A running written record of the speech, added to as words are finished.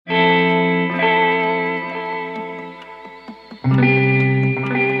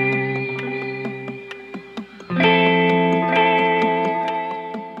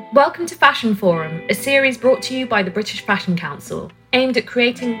Welcome to Fashion Forum, a series brought to you by the British Fashion Council, aimed at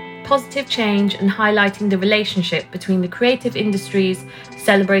creating positive change and highlighting the relationship between the creative industries,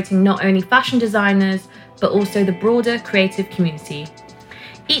 celebrating not only fashion designers, but also the broader creative community.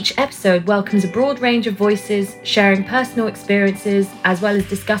 Each episode welcomes a broad range of voices, sharing personal experiences, as well as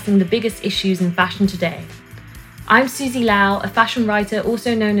discussing the biggest issues in fashion today. I'm Susie Lau, a fashion writer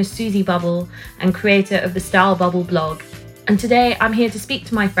also known as Susie Bubble, and creator of the Style Bubble blog. And today I'm here to speak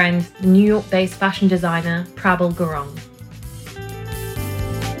to my friend, the New York-based fashion designer, Prabal Gurung.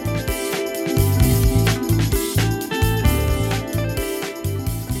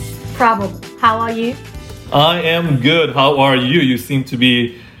 Prabal, how are you? I am good. How are you? You seem to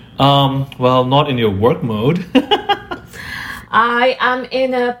be, not in your work mode. I am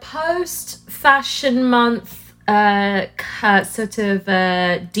in a post-fashion month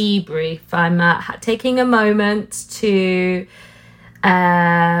debrief. I'm taking a moment to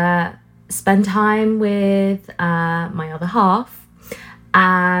spend time with my other half,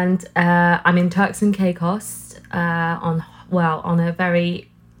 and I'm in Turks and Caicos on a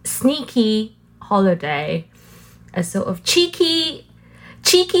very sneaky holiday, a sort of cheeky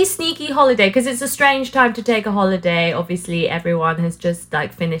sneaky holiday, because it's a strange time to take a holiday. Obviously everyone has just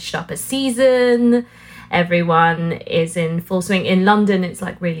finished up a season. Everyone is in full swing. In London, it's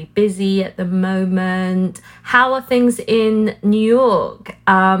really busy at the moment. How are things in New York?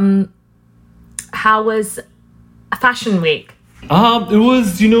 How was Fashion Week? It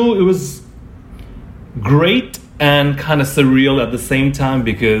was great and kind of surreal at the same time,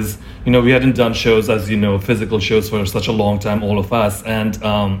 because, we hadn't done shows, as physical shows for such a long time, all of us. And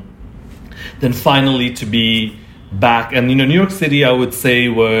then finally to be back, and New York City, I would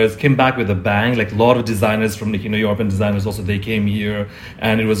say, came back with a bang. A lot of designers from European designers also, they came here,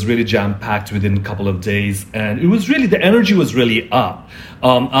 and it was really jam-packed within a couple of days, and it was really, the energy was really up.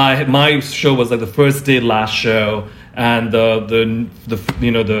 My show was the first day, last show, and the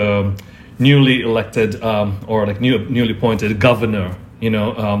newly elected newly appointed governor,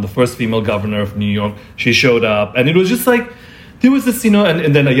 the first female governor of New York, she showed up, and it was just there was this,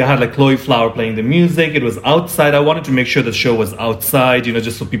 and then you had Chloe Flower playing the music. It was outside. I wanted to make sure the show was outside,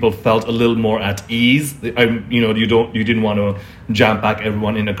 just so people felt a little more at ease. You didn't want to jam pack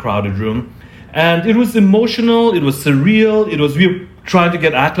everyone in a crowded room. And it was emotional. It was surreal. We were trying to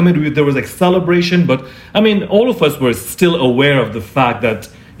get acclimated. There was celebration, but all of us were still aware of the fact that,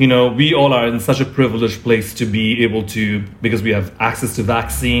 we all are in such a privileged place to be able to, because we have access to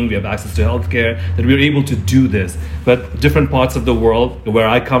vaccine, we have access to healthcare, that we're able to do this. But different parts of the world, where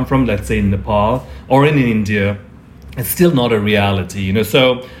I come from, let's say in Nepal or in India, it's still not a reality,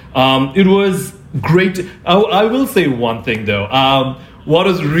 So it was great. I will say one thing though. What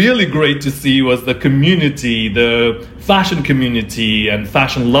was really great to see was the community, the fashion community and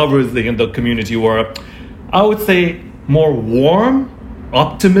fashion lovers in the community were, I would say, more warm,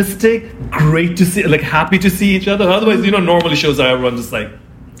 optimistic, great to see, happy to see each other. Otherwise, normally shows are everyone just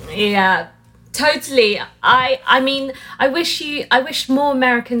Yeah, totally. I wish more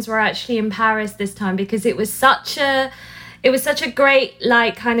Americans were actually in Paris this time, because it was such a great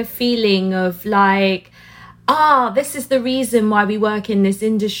kind of feeling of this is the reason why we work in this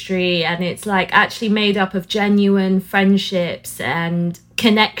industry, and it's actually made up of genuine friendships and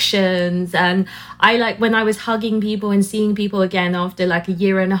connections. And I when I was hugging people and seeing people again after a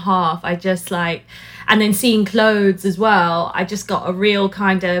year and a half, I just and then seeing clothes as well, I just got a real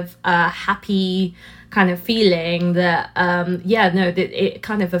kind of happy kind of feeling that that it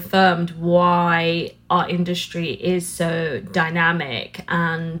kind of affirmed why our industry is so dynamic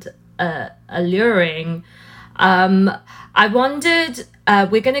and alluring. I wondered,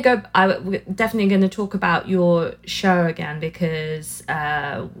 we're definitely going to talk about your show again, because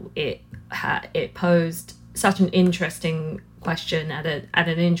it posed such an interesting question at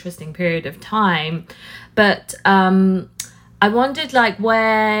an interesting period of time. But I wondered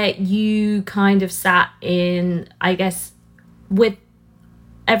where you kind of sat in, I guess, with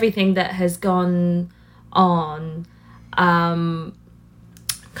everything that has gone on,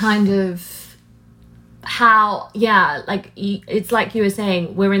 kind of how, it's like you were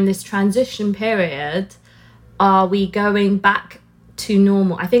saying, we're in this transition period. Are we going back to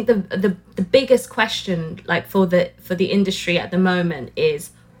normal? I think the biggest question for the industry at the moment is,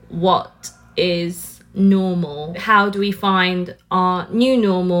 what is normal? How do we find our new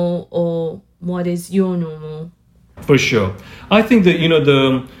normal, or what is your normal? For sure. I think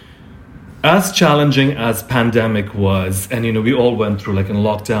that, as challenging as pandemic was, and we all went through in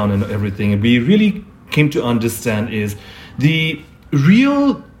lockdown and everything, we really came to understand is the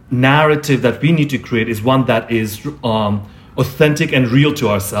real narrative that we need to create is one that is authentic and real to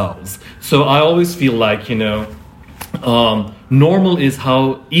ourselves. So I always feel like, normal is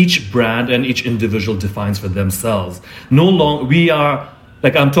how each brand and each individual defines for themselves. We are,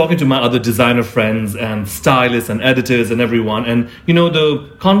 like, I'm talking to my other designer friends and stylists and editors and everyone, and the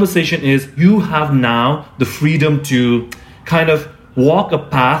conversation is, you have now the freedom to kind of walk a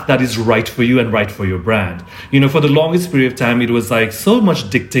path that is right for you and right for your brand. For the longest period of time, it was like so much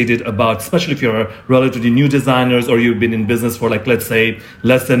dictated about, especially if you're a relatively new designers or you've been in business for, like, let's say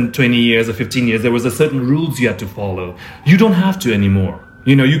less than 20 years or 15 years, there was a certain rules you had to follow. You don't have to anymore.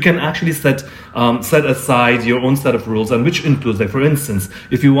 You can actually set aside your own set of rules, and which includes, like, for instance,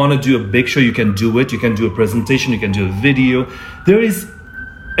 if you want to do a big show, you can do it. You can do a presentation, you can do a video.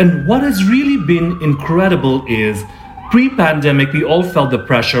 And what has really been incredible is, pre-pandemic, we all felt the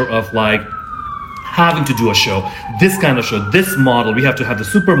pressure of, like, having to do a show, this kind of show, this model, we have to have the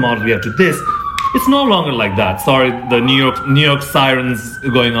supermodel, we have to this. It's no longer like that. Sorry, the New York sirens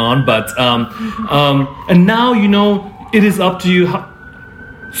going on, but and now, it is up to you.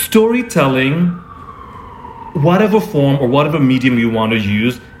 Storytelling, whatever form or whatever medium you want to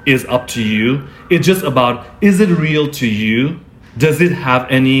use, is up to you. It's just about, is it real to you? Does it have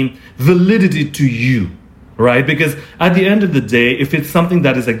any validity to you? Right? Because at the end of the day, if it's something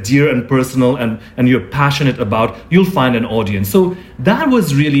that is, like, dear and personal and you're passionate about, you'll find an audience. So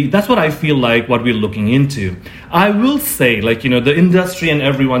that's what I feel like what we're looking into. I will say, like, the industry and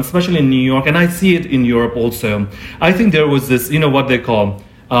everyone, especially in New York, and I see it in Europe also, I think there was this, what they call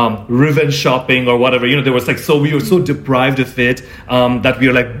revenge shopping or whatever. There was, like, we were so deprived of it that we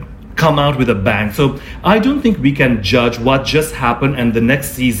were like, come out with a bang. So I don't think we can judge what just happened and the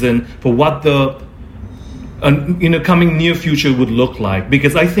next season for what the coming near future would look like,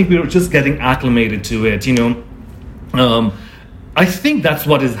 because I think we're just getting acclimated to it. I think that's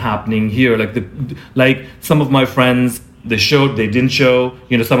what is happening here. Like some of my friends, they showed, they didn't show.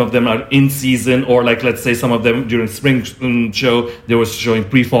 Some of them are in season, or, like, let's say some of them during spring show, they were showing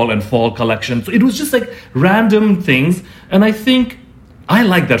pre-fall and fall collections. So it was just, like, random things, and I think I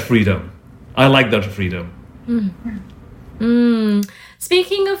like that freedom.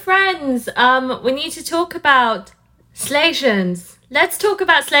 Speaking of friends, we need to talk about Slations. Let's talk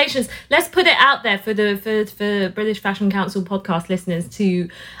about Slations. Let's put it out there for the British Fashion Council podcast listeners to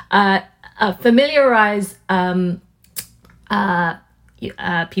familiarize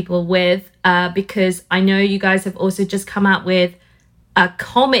people with, because I know you guys have also just come out with a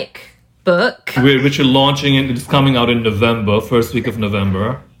comic book, which we're launching, and it's coming out in November, first week of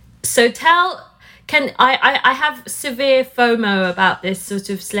November. So I have severe FOMO about this sort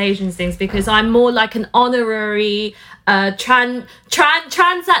of Slations things, because I'm more like an honorary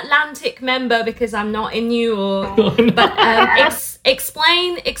transatlantic member, because I'm not in New York. But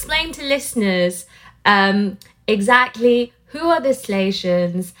explain to listeners exactly who are the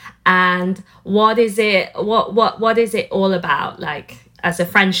Slations and what is it all about, like, as a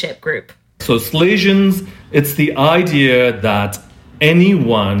friendship group. So Slations, it's the idea that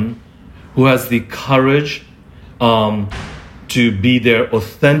anyone who has the courage to be their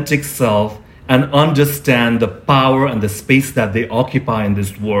authentic self and understand the power and the space that they occupy in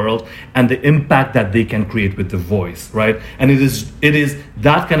this world and the impact that they can create with the voice, right? And it is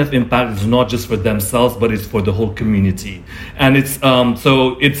that kind of impact is not just for themselves, but it's for the whole community. And it's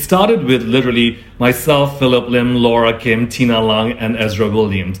so it started with literally myself, Philip Lim, Laura Kim, Tina Lang, and Ezra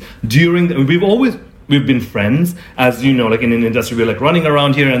Williams. We've been friends, as you know, like in an industry, we're like running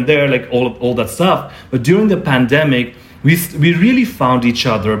around here and there, like all that stuff. But during the pandemic, we really found each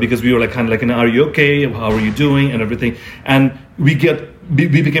other, because we were like kind of like, are you okay? How are you doing? And everything. And we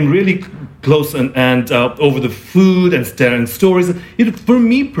became really close and over the food and sharing stories. For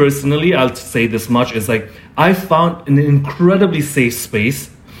me personally, I'll say this much, is like I found an incredibly safe space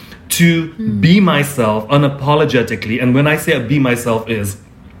to be myself unapologetically. And when I say be myself, is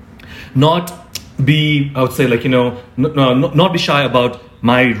not be, I would say, like, not be shy about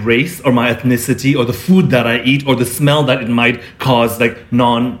my race or my ethnicity or the food that I eat or the smell that it might cause, like,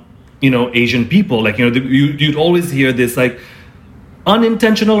 Asian people. Like, you'd always hear this, like,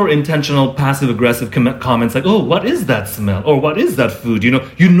 unintentional or intentional passive-aggressive comments like, oh, what is that smell? Or what is that food?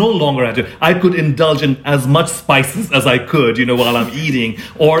 You no longer have to. I could indulge in as much spices as I could, while I'm eating.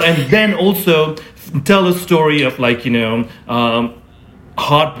 And then also tell a story of, like,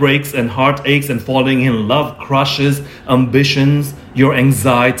 heartbreaks and heartaches and falling in love, crushes, ambitions, your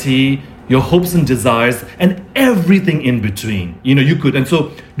anxiety, your hopes and desires, and everything in between. You could. And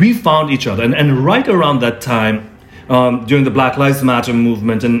so we found each other. And right around that time, during the Black Lives Matter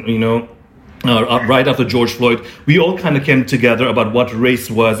movement, and, right after George Floyd, we all kind of came together about what race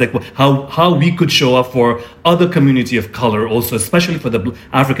was, like how we could show up for other community of color also, especially for the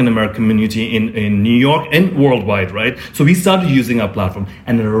African American community in New York and worldwide, right? So we started using our platform,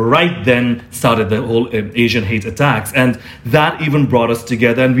 and right then started the whole Asian hate attacks, and that even brought us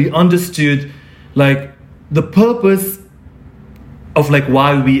together, and we understood like the purpose of like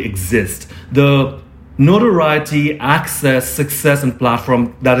why we exist, the notoriety, access, success, and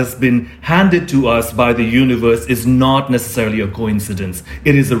platform that has been handed to us by the universe is not necessarily a coincidence.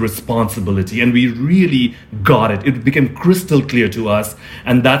 It is a responsibility, and we really got it. It became crystal clear to us,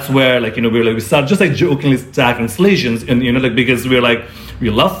 and that's where, like, you know, we started just like jokingly attacking Slaysians, and you know, like, because we're like,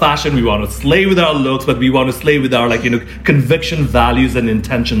 we love fashion, we want to slay with our looks, but we want to slay with our, like, you know, conviction, values, and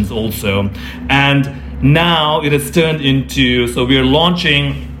intentions also. And now it has turned into, so we are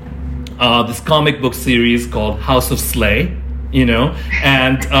launching this comic book series called House of Slay, you know,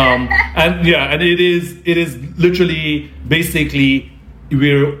 and yeah, and it is literally basically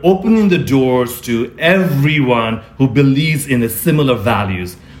we're opening the doors to everyone who believes in the similar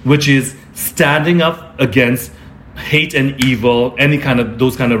values, which is standing up against hate and evil, any kind of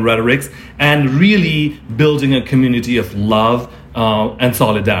those kind of rhetorics, and really building a community of love and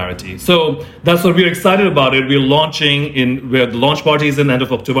solidarity. So that's what we're excited about it. We're launching where the launch party is in the end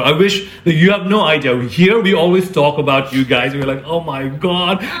of October. I wish that you have no idea. Here we always talk about you guys. We're like, oh my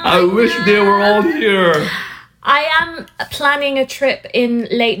God, I wish they were all here. I am planning a trip in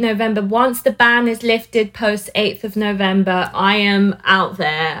late November. Once the ban is lifted post 8th of November, I am out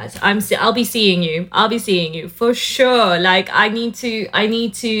there. I'll be seeing you. I'll be seeing you for sure. Like, I need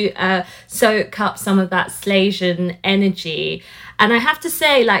to soak up some of that Slaysian energy. And I have to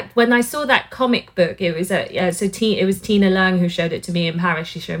say, like, when I saw that comic book, it was it was Tina Leung who showed it to me in Paris.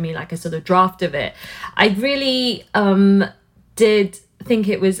 She showed me like a sort of draft of it. I really did think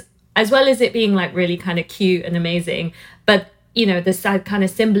it was, as well as it being like really kind of cute and amazing, but you know, the sad kind of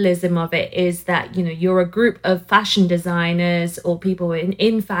symbolism of it is that, you know, you're a group of fashion designers or people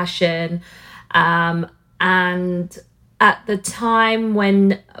in fashion, and at the time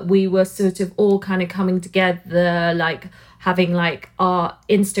when we were sort of all kind of coming together, like having like our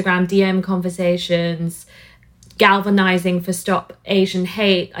Instagram DM conversations, galvanizing for Stop Asian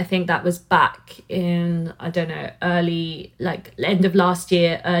Hate. I think that was back in, I don't know, early, like end of last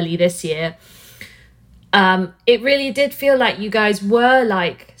year, early this year. It really did feel like you guys were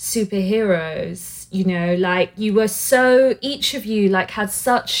like superheroes, you know, like you were so, each of you like had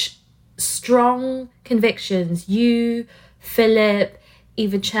such strong convictions. You, Philip,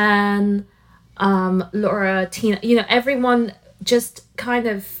 Eva Chan, Laura, Tina, you know, everyone just kind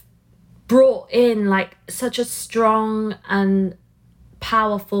of brought in like such a strong and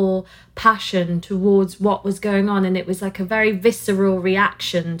powerful passion towards what was going on, and it was like a very visceral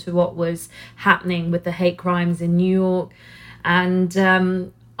reaction to what was happening with the hate crimes in New York. And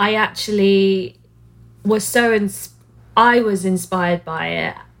I actually was I was inspired by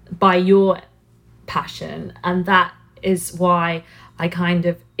it, by your passion, and that is why I kind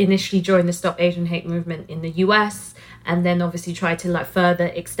of initially joined the Stop Asian Hate movement in the US, and then obviously tried to like further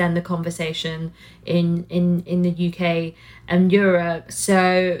extend the conversation in the UK and Europe.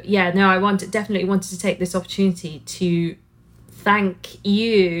 So yeah, no, I definitely wanted to take this opportunity to thank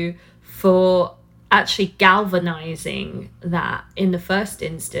you for actually galvanizing that in the first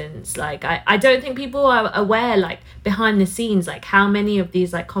instance. Like I don't think people are aware, like behind the scenes, like how many of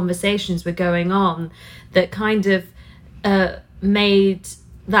these like conversations were going on that kind of made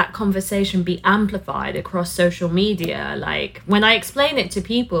that conversation be amplified across social media. Like when I explain it to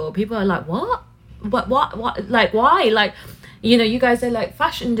people are like, what, like why, like, you know, you guys are like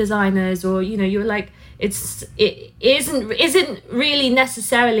fashion designers, or you know, you're like, it isn't really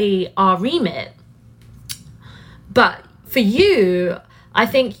necessarily our remit. But for you, I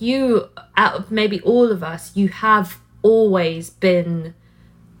think you, out of maybe all of us, you have always been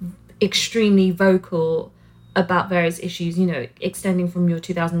extremely vocal about various issues, you know, extending from your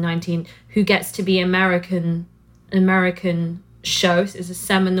 2019 Who Gets to Be American show. It's a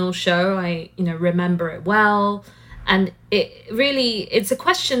seminal show. I, you know, remember it well. And it's a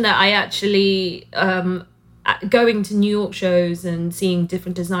question that I actually, going to New York shows and seeing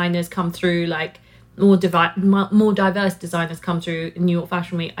different designers come through, like more diverse designers come through in New York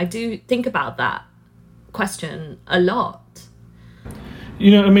Fashion Week, I do think about that question a lot.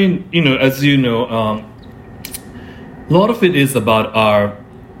 You know, I mean, you know, as you know, a lot of it is about our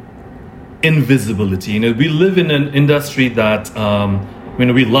invisibility. You know, we live in an industry that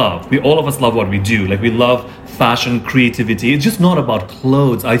all of us love what we do. Like, we love fashion, creativity. It's just not about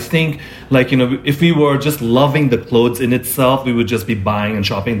clothes. I think, like, if we were just loving the clothes in itself, we would just be buying and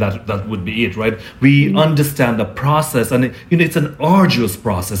shopping. That would be it, right? We understand the process, and it's an arduous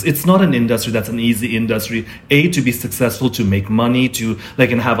process. It's not an industry that's an easy industry. To be successful, to make money, to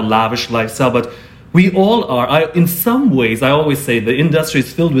like and have a lavish lifestyle, but we all are. In some ways, I always say the industry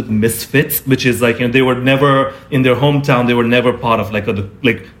is filled with misfits, which is like, they were never in their hometown. They were never part of like a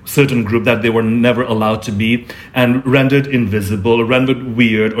certain group that they were never allowed to be, and rendered invisible, rendered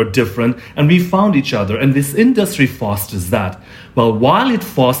weird or different. And we found each other, and this industry fosters that. Well, while it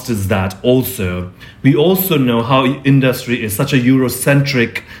fosters that, also, we also know how industry is such a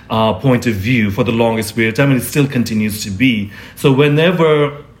Eurocentric point of view for the longest period of time, and it still continues to be. So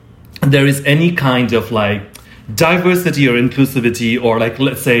whenever there is any kind of like diversity or inclusivity, or like,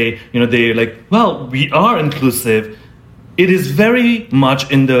 let's say, they're like, well, we are inclusive, it is very much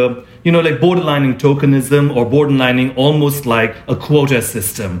in the, like borderlining tokenism, or borderlining almost like a quota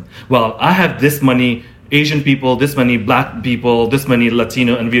system. Well, I have this many Asian people, this many Black people, this many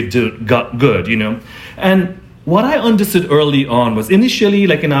Latino, and we're good, And what I understood early on was, initially,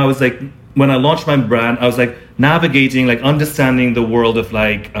 like, I was like, when I launched my brand, I was like navigating, like understanding the world of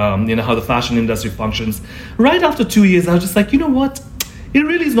like, how the fashion industry functions. Right after 2 years, I was just like, you know what? It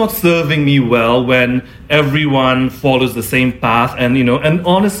really is not serving me well when everyone follows the same path. And, and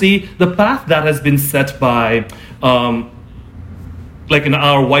honestly, the path that has been set by, like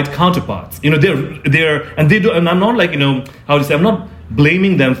our white counterparts, they're, and they do, and I'm not like, how to say, I'm not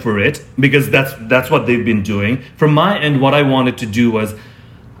blaming them for it, because that's what they've been doing. From my end, what I wanted to do was,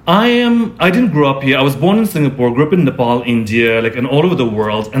 I didn't grow up here. I was born in Singapore, grew up in Nepal, India, like, and all over the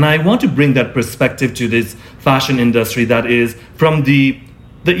world. And I want to bring that perspective to this fashion industry that is from the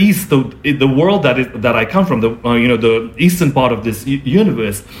East, the world that I come from, the eastern part of this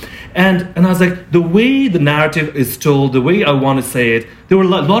universe. And I was like, the way the narrative is told, the way I want to say it, there were a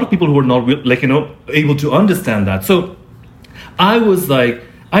lot of people who were not like, able to understand that. So I was like,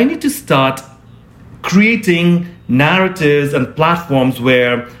 I need to start creating narratives and platforms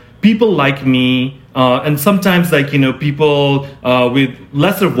where people like me, and sometimes like, people with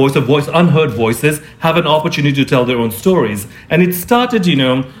lesser voice, unheard voices, have an opportunity to tell their own stories. And it started,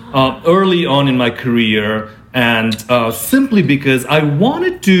 early on in my career, and simply because I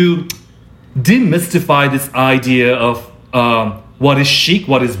wanted to demystify this idea of what is chic,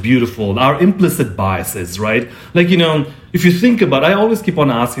 what is beautiful, our implicit biases, right? Like, if you think about it, I always keep on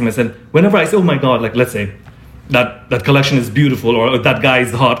asking myself, whenever I say, oh my God, like, let's say, that collection is beautiful, or that guy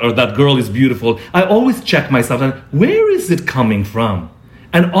is hot, or that girl is beautiful, I always check myself, and where is it coming from?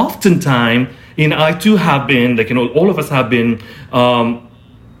 And oftentimes, I too have been, like, all of us have been,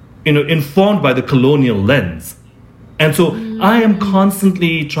 informed by the colonial lens. And so I am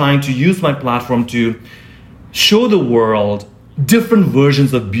constantly trying to use my platform to show the world different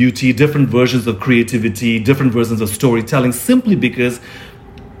versions of beauty, different versions of creativity, different versions of storytelling, simply because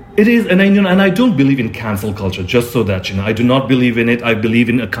it is, and I don't believe in cancel culture, just so that, I do not believe in it. I believe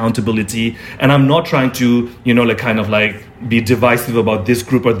in accountability, and I'm not trying to, be divisive about this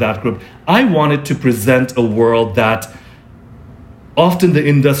group or that group. I wanted to present a world that often the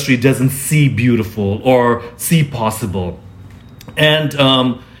industry doesn't see beautiful or see possible. And,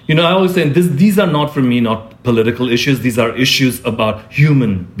 I always say, these are not, for me, not political issues. These are issues about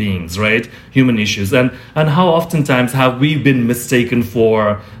human beings, right? Human issues. And how oftentimes have we been mistaken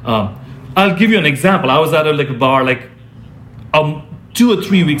for, I'll give you an example. I was at a bar 2 or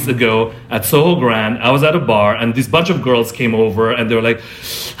 3 weeks ago at Soho Grand. I was at a bar, and this bunch of girls came over, and they were like,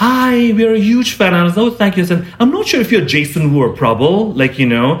 hi, we're a huge fan. And I was like, oh, thank you. I said, I'm not sure if you're Jason Wu or Prabal,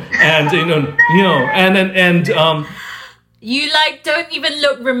 and you don't even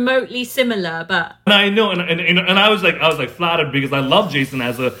look remotely similar, but and I know, and I was like flattered, because I love Jason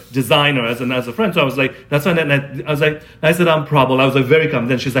as a designer, as a friend. So I was like, that's fine. And I said, I'm Prabal. I was like very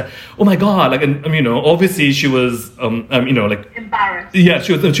confident. She's like, oh my God, obviously she was, embarrassed. Yeah,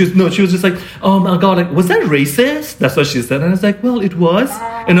 she was just like, oh my God, was that racist? That's what she said. And I was like, well, it was.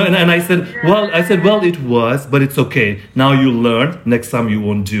 And I said, well, it was, but it's okay. Now you learn. Next time you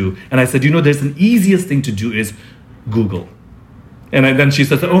won't do. And I said, there's an easiest thing to do is Google. And then she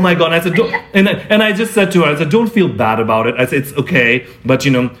said, oh my God. And I said, don't, and I just said to her, I said, don't feel bad about it. I said, it's okay. But,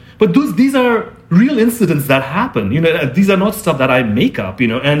 these are real incidents that happen. These are not stuff that I make up,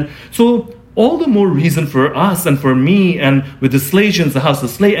 And so all the more reason for us and for me, and with the Slaysians, the House of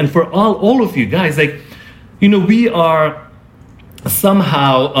Slay, and for all of you guys, we are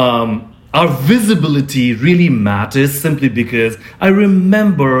somehow, our visibility really matters, simply because I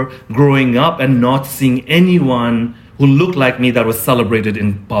remember growing up and not seeing anyone who looked like me that was celebrated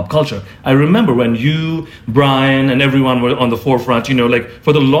in pop culture. I remember when you, Brian, and everyone were on the forefront, you know, like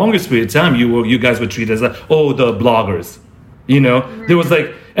for the longest period of time, you guys were treated as, the bloggers, you know? There was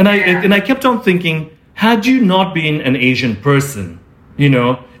like, and I kept on thinking, had you not been an Asian person, you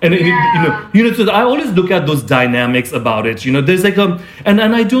know, and so I always look at those dynamics about it, you know, there's like and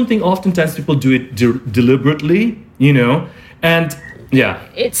I don't think oftentimes people do it deliberately, you know, and yeah,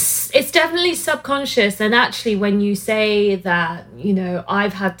 it's definitely subconscious. And actually, when you say that, you know,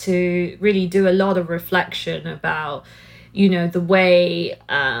 I've had to really do a lot of reflection about, you know, the way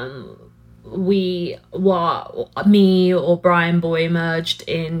me or Brian Boy emerged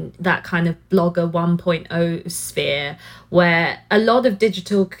in that kind of blogger 1.0 sphere, where a lot of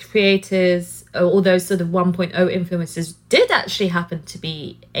digital creators or those sort of 1.0 influencers did actually happen to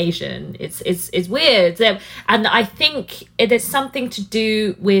be Asian. It's weird. And I think it is something to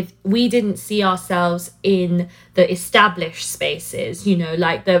do with, we didn't see ourselves in the established spaces, you know,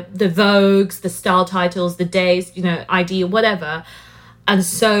 like the Vogues, the style titles, the Days, you know, ID or whatever. And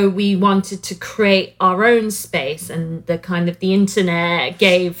so we wanted to create our own space, and the kind of the internet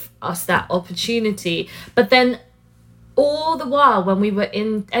gave us that opportunity. But then all the while when we were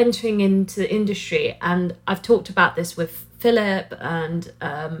entering into the industry, and I've talked about this with Philip and,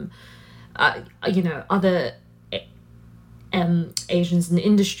 you know, other Asians in the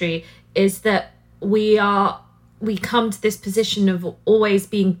industry, is that we come to this position of always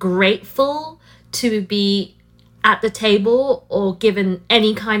being grateful to be at the table or given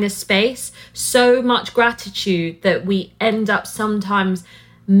any kind of space, so much gratitude that we end up sometimes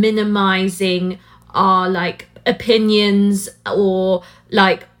minimizing our like opinions, or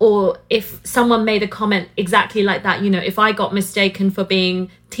if someone made a comment exactly like that, you know, if I got mistaken for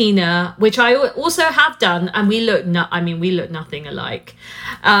being Tina, which I also have done, and we look nothing alike,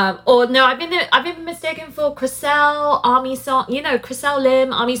 or no, I've been mistaken for Chriselle, Army Song, you know, Chriselle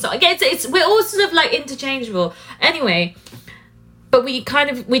Lim, Army Song. Again, we're all sort of like interchangeable anyway. But we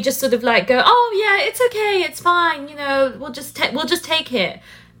just sort of like go, oh yeah, it's okay, it's fine, you know, we'll just take it.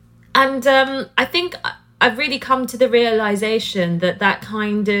 And I think I've really come to the realization that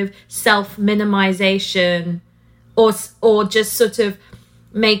kind of self-minimization or just sort of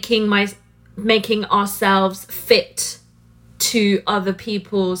making ourselves fit to other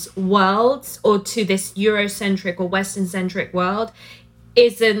people's worlds, or to this Eurocentric or Western-centric world,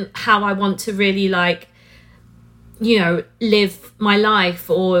 isn't how I want to really, like, you know, live my life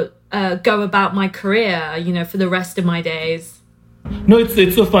or go about my career, you know, for the rest of my days. No,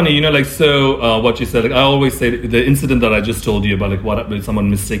 it's so funny, you know, like, so what you said, like, I always say the incident that I just told you about, like, what someone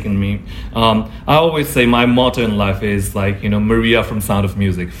mistaken me. I always say my motto in life is, like, you know, Maria from Sound of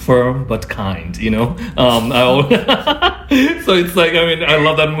Music, firm but kind, you know. So it's like, I mean, I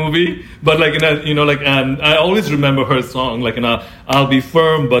love that movie, but like, you know, like, and I always remember her song, like, you know, I'll be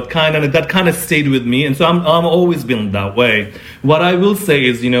firm but kind, and that kind of stayed with me, and so I'm always been that way. What I will say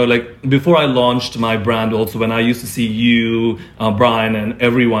is, you know, like, before I launched my brand, also when I used to see you, Brian, and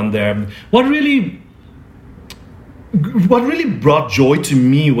everyone there, what really brought joy to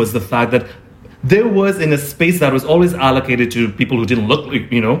me was the fact that there was, in a space that was always allocated to people who didn't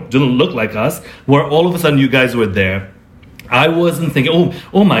look like us, where all of a sudden you guys were there. I wasn't thinking,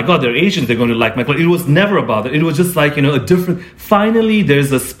 oh my God, they're Asians, they're going to like my clothes. It was never about it. It was just like, you know, finally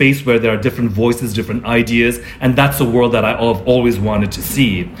there's a space where there are different voices, different ideas, and that's a world that I've always wanted to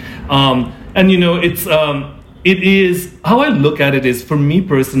see. And, you know, it is, how I look at it is, for me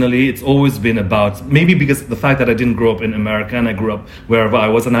personally, it's always been about, maybe because the fact that I didn't grow up in America and I grew up wherever I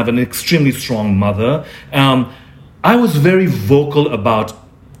was and I have an extremely strong mother, I was very vocal about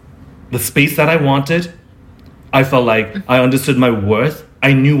the space that I wanted. I felt like I understood my worth.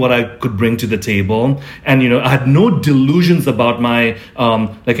 I knew what I could bring to the table. And, you know, I had no delusions about my,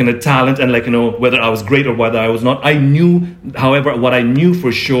 like, you know, talent and, like, you know, whether I was great or whether I was not. I knew, however, what I knew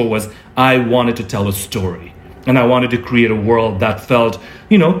for sure was I wanted to tell a story. And I wanted to create a world that felt,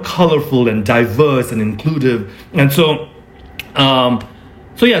 you know, colorful and diverse and inclusive. And so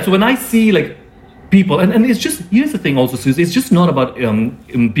when I see, like, people, and it's just, here's the thing also, Susie, it's just not about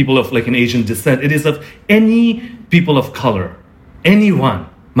people of, like, an Asian descent. It is of any people of color, anyone,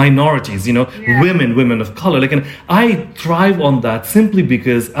 minorities, you know, women of color. Like, and I thrive on that simply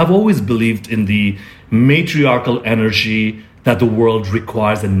because I've always believed in the matriarchal energy that the world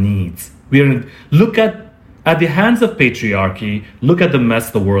requires and needs. Look at the hands of patriarchy, look at the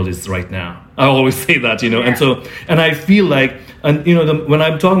mess the world is right now. I always say that, you know, and I feel like, and, you know, when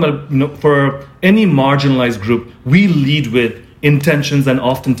I'm talking about, you know, for any marginalized group, we lead with intentions and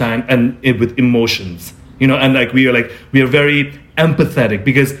oftentimes with emotions, you know, and like we are very empathetic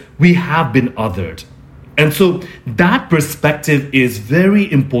because we have been othered. And so that perspective is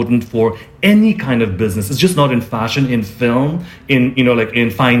very important for any kind of business. It's just not in fashion, in film, in, you know, like in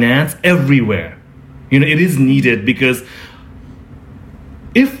finance, everywhere. You know, it is needed, because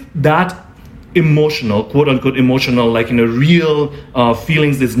if that emotional, quote unquote emotional, like, you know, real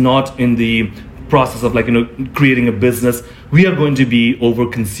feelings is not in the process of, like, you know, creating a business, we are going to be over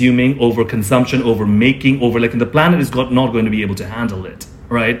consuming, over consumption, over making, over, like, and the planet is not going to be able to handle it,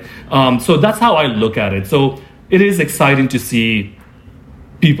 right? So that's how I look at it. So it is exciting to see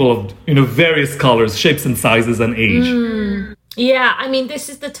people of, you know, various colors, shapes and sizes and age. Yeah, I mean, this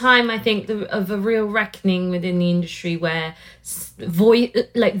is the time, I think, of a real reckoning within the industry, where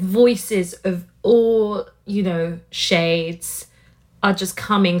voices of all, you know, shades are just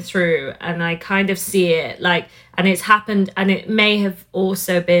coming through. And I kind of see it, like, and it's happened, and it may have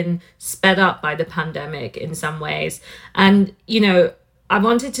also been sped up by the pandemic in some ways. And, you know, I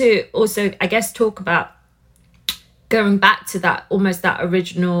wanted to also, I guess, talk about going back to that, almost that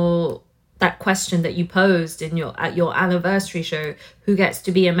original, that question that you posed at your anniversary show, who gets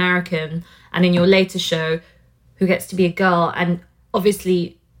to be American, and in your later show, who gets to be a girl, and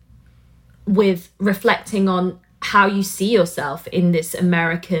obviously with reflecting on how you see yourself in this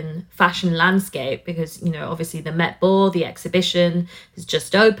American fashion landscape, because, you know, obviously the Met Ball, the exhibition has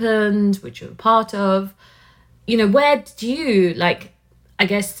just opened, which you're a part of. You know, where do you, like, I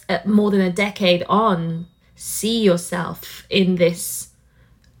guess more than a decade on, see yourself in this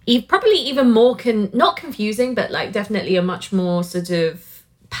probably even more not confusing, but like definitely a much more sort of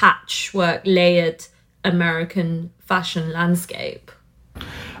patchwork layered American fashion landscape?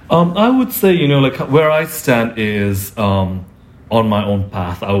 I would say, you know, like where I stand is on my own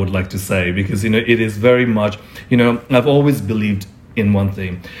path, I would like to say, because, you know, it is very much, you know, I've always believed in one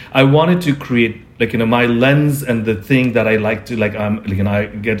thing. I wanted to create, like, you know, my lens and the thing that I like to, like, and I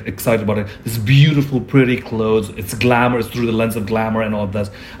get excited about it, this beautiful, pretty clothes, it's glamorous through the lens of glamour and all of that.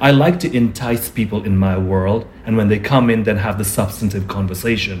 I like to entice people in my world, and when they come in, then have the substantive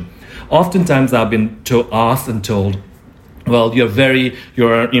conversation. Oftentimes I've been asked and told, well, you're,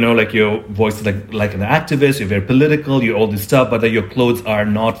 you know, like your voice is like an activist, you're very political, you're all this stuff, but your clothes are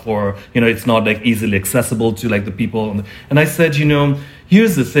not for, you know, it's not like easily accessible to like the people. And I said, you know,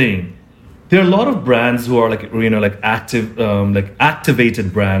 here's the thing. There are a lot of brands who are like, you know, like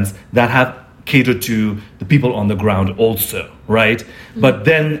activated brands that have catered to the people on the ground also, right? Mm-hmm. But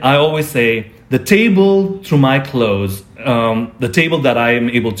then I always say the table through my clothes, the table that I am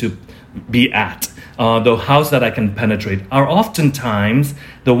able to be at, the house that I can penetrate, are oftentimes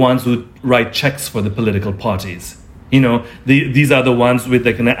the ones who write checks for the political parties. You know, these are the ones with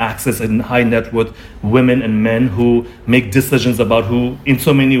like an access and high net worth women and men who make decisions about who, in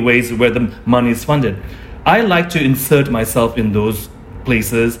so many ways, where the money is funded. I like to insert myself in those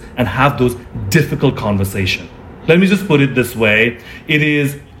places and have those difficult conversations. Let me just put it this way. It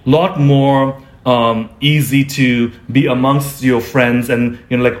is a lot more easy to be amongst your friends and,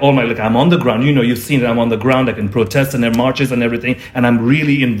 you know, like, oh my, like, I'm on the ground, you know, you've seen it, I'm on the ground, I can protest and there are marches and everything, and I'm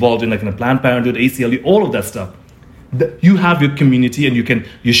really involved in like in a Planned Parenthood, ACLU, all of that stuff. You have your community and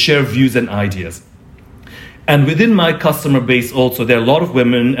you share views and ideas. And within my customer base also, there are a lot of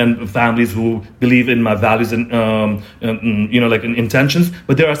women and families who believe in my values and, you know, like in intentions,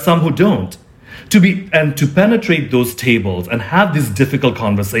 but there are some who don't. To penetrate those tables and have this difficult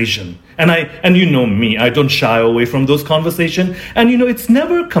conversation. And you know me, I don't shy away from those conversations. And, you know, it's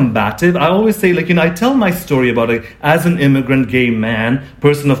never combative. I always say, like, you know, I tell my story about it as an immigrant gay man,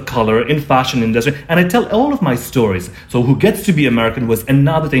 person of color in fashion industry, and I tell all of my stories. So who gets to be American was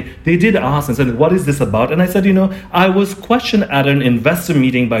another thing. They did ask and said, what is this about? And I said, you know, I was questioned at an investor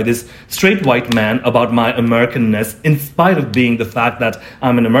meeting by this straight white man about my Americanness, in spite of being the fact that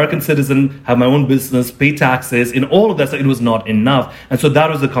I'm an American citizen, have my own business, pay taxes, in all of that, so it was not enough. And so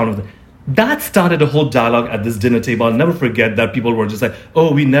that was the conversation. That started a whole dialogue at this dinner table. I'll never forget that people were just like,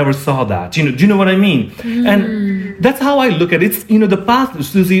 oh, we never saw that. You know, do you know what I mean? Mm. And that's how I look at it. It's, you know, the path,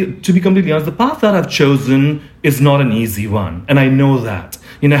 Susie, to be completely honest, the path that I've chosen is not an easy one. And I know that.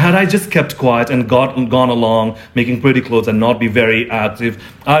 You know, had I just kept quiet and gone along making pretty clothes and not be very active,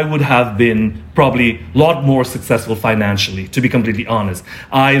 I would have been probably a lot more successful financially, to be completely honest.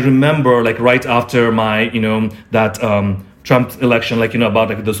 I remember, like, right after my, you know, that Trump's election, like, you know, about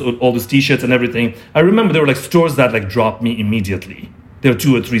like all those T-shirts and everything, I remember there were like stores that like dropped me immediately. There were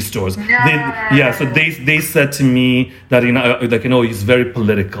 2 or 3 stores. So they said to me that, you know, like, you know, he's very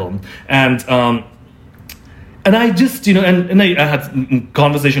political. And I just, you know, and I had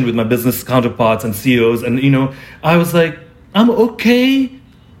conversation with my business counterparts and CEOs, and, you know, I was like, I'm okay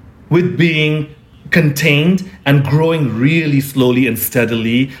with being contained and growing really slowly and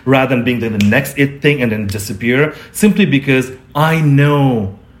steadily rather than being the next it thing and then disappear, simply because I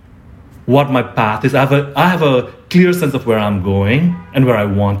know what my path is. I have a clear sense of where I'm going and where I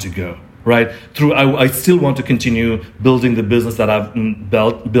want to go, right? I still want to continue building the business that I've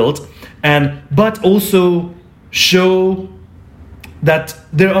built, but also show that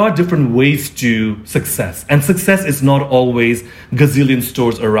there are different ways to success. And success is not always gazillion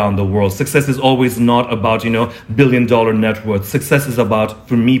stores around the world. Success is always not about, billion-dollar net worth. Success is about,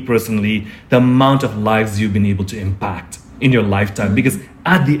 for me personally, the amount of lives you've been able to impact in your lifetime. Because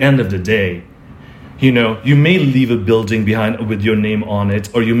at the end of the day, you may leave a building behind with your name on it,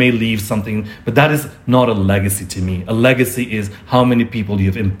 or you may leave something, but that is not a legacy to me. A legacy is how many people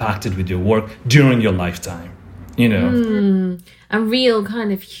you've impacted with your work during your lifetime. A real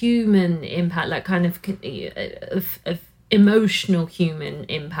kind of human impact, like kind of emotional human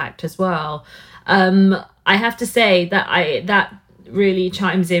impact as well. I have to say that really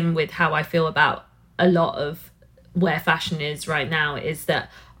chimes in with how I feel about a lot of where fashion is right now, is that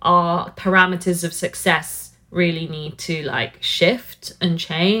our parameters of success really need to shift and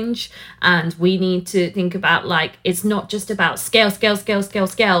change, and we need to think about it's not just about scale,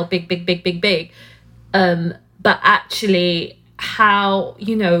 big, but actually how,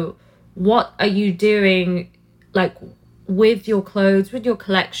 what are you doing with your clothes, with your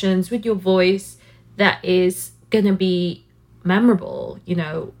collections, with your voice that is going to be memorable,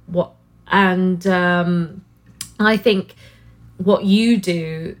 I think what you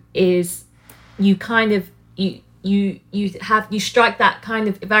do is you kind of, you strike that kind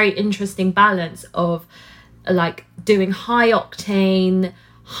of very interesting balance of doing high octane,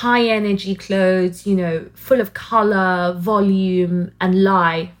 high energy clothes, full of color, volume and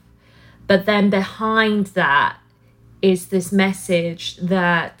life. But then behind that is this message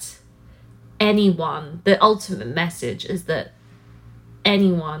that the ultimate message is that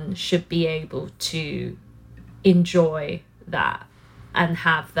anyone should be able to enjoy that and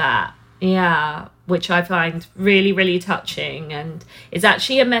have that. Yeah, which I find really, really touching. And it's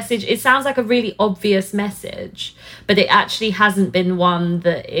actually a message, it sounds like a really obvious message, but it actually hasn't been one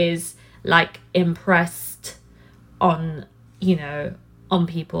that is impressed on, on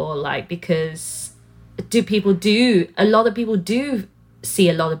people, because a lot of people do see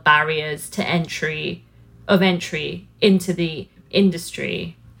a lot of barriers to entry into the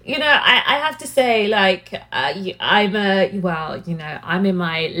industry. I have to say, I'm in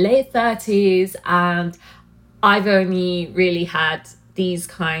my late 30s, and I've only really had these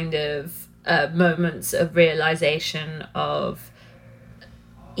kind of moments of realization of,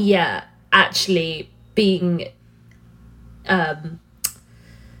 actually being,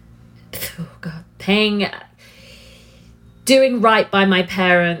 doing right by my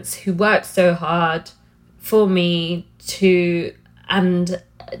parents who worked so hard for me to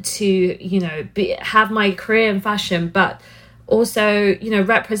have my career in fashion, but also,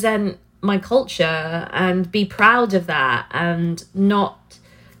 represent my culture and be proud of that and not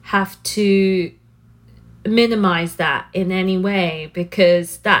have to minimize that in any way,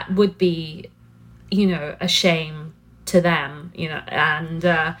 because that would be, a shame to them, and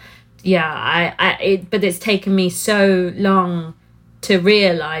but it's taken me so long to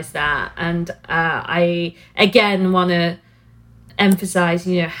realize that. And I again want to emphasize,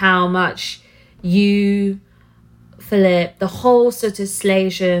 how much you, Philip, the whole sort of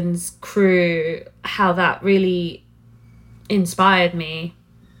Slasians crew, how that really inspired me.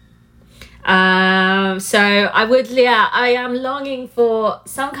 So I am longing for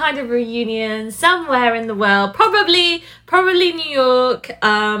some kind of reunion somewhere in the world, probably New York.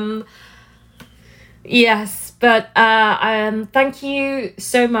 Yes, but thank you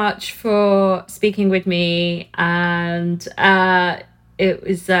so much for speaking with me, and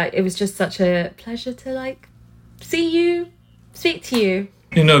it was just such a pleasure to speak to you.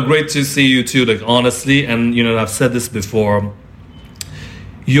 Great to see you too, honestly, and I've said this before.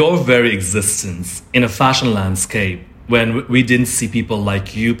 Your very existence in a fashion landscape, when we didn't see people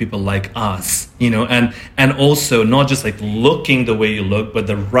like you, people like us, and also not just looking the way you look, but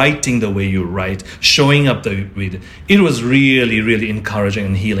the writing the way you write, showing up the way you did. It was really, really encouraging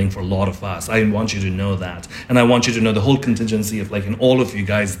and healing for a lot of us. I want you to know that. And I want you to know the whole contingency of in all of you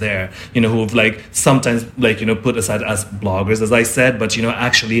guys there, who've sometimes put aside as bloggers, as I said, but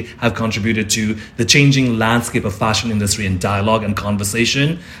actually have contributed to the changing landscape of fashion industry and dialogue and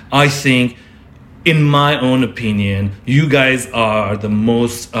conversation. I think in my own opinion, you guys are the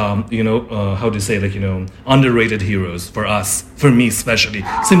most, how do you say, underrated heroes for us, for me especially.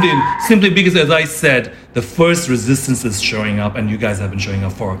 Simply because, as I said, the first resistance is showing up, and you guys have been showing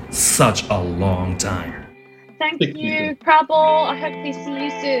up for such a long time. Thank you, Prabal. I hope we see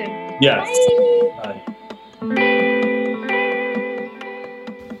you soon. Yes. Bye.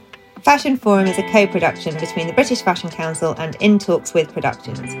 Fashion Forum is a co-production between the British Fashion Council and In Talks With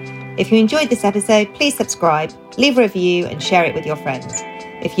Productions. If you enjoyed this episode, please subscribe, leave a review and share it with your friends.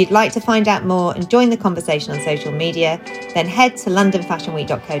 If you'd like to find out more and join the conversation on social media, then head to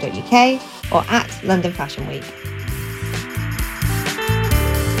londonfashionweek.co.uk or @London Fashion Week.